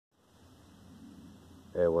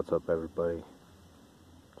Hey, what's up everybody?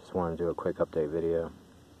 Just wanted to do a quick update video.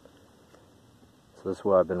 So this is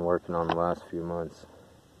what I've been working on the last few months.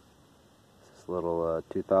 It's this little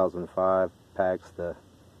 2005 Pagsta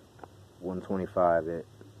 125. It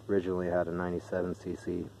originally had a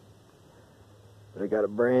 97cc, but I got a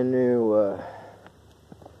brand new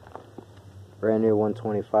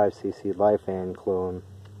 125cc Lifan clone.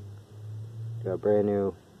 Got a brand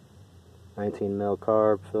new 19mm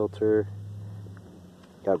carb filter.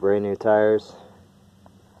 Got brand new tires.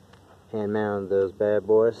 Hand mounted those bad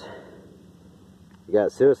boys. You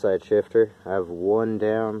got suicide shifter. I have 1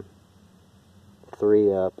 down,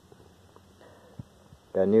 3 up.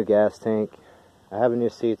 Got a new gas tank. I have a new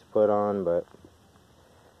seat to put on, but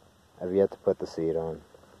I've yet to put the seat on.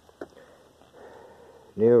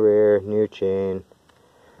 New rear, new chain.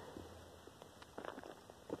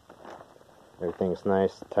 Everything's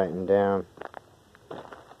nice, tightened down.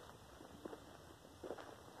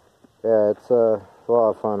 Yeah, it's a lot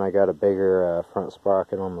of fun. I got a bigger front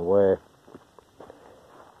sprocket on the way.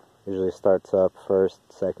 Usually starts up first,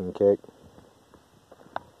 second kick.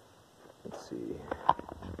 Let's see.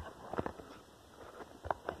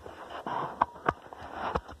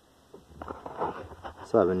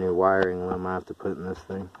 So I have a new wiring loom I have to put in this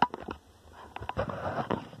thing.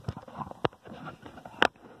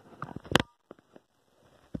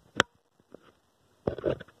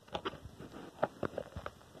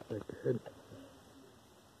 Good.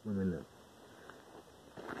 Let me know.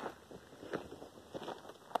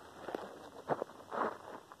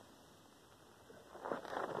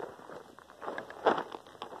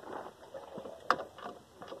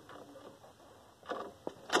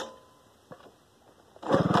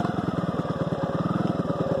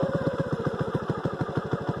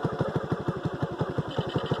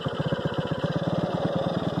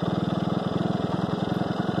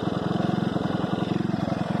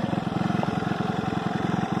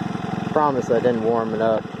 Promise I didn't warm it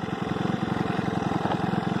up.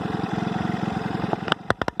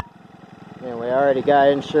 Anyway, I already got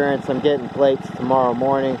insurance. I'm getting plates tomorrow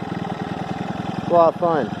morning. It's a lot of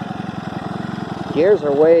fun. Gears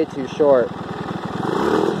are way too short.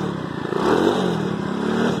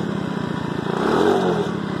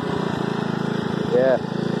 Yeah,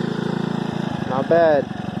 not bad.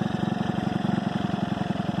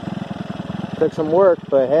 Took some work,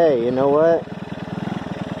 but hey, you know what?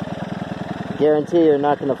 Guarantee you're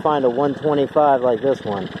not going to find a 125 like this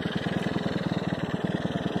one.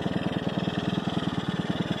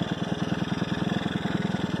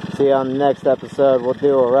 See you on the next episode. We'll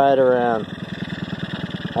do a ride around.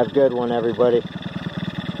 Have a good one, everybody.